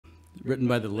written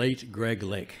by the late Greg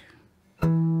Lake.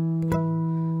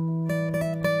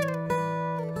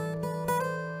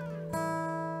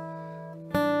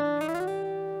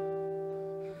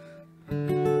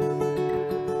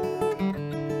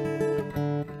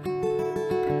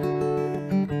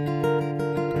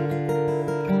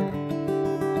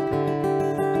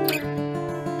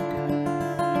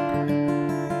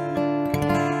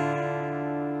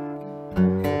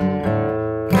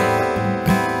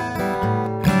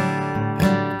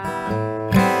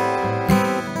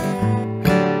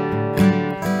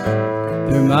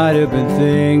 There might have been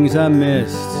things I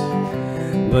missed,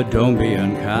 but don't be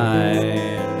unkind.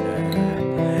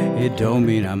 It don't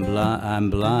mean I'm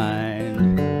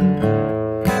blind.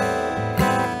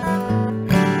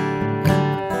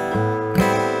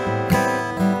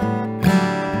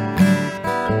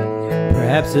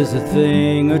 Perhaps there's a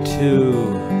thing or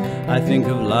two I think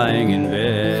of lying in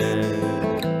bed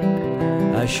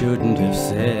I shouldn't have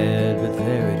said, but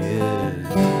there it is.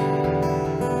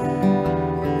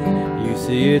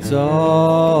 See, it's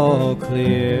all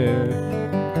clear.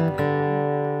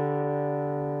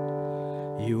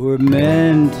 You were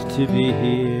meant to be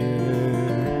here.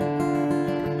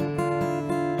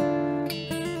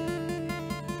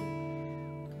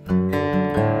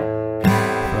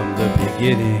 From the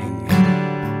beginning.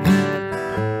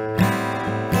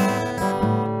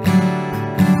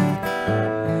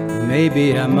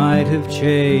 Maybe I might have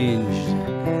changed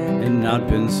and not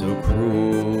been so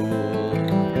cruel.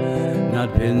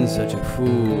 Not been such a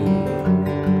fool.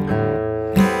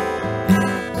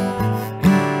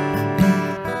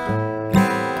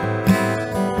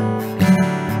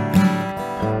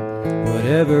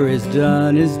 Whatever is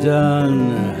done is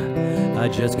done. I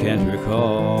just can't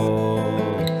recall.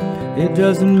 It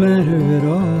doesn't matter at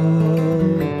all.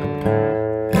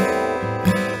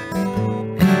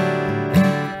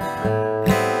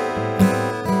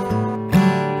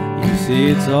 You see,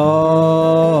 it's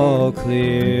all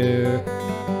clear.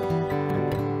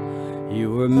 You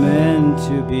were meant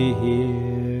to be here.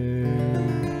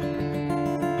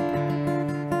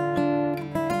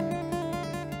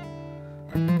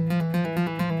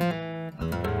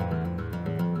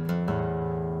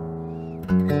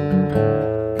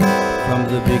 From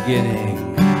the beginning.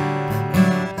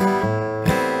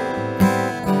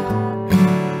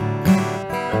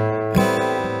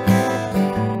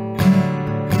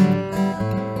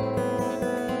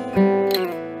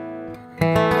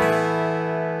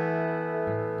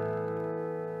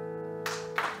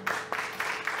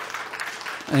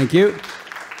 Thank you.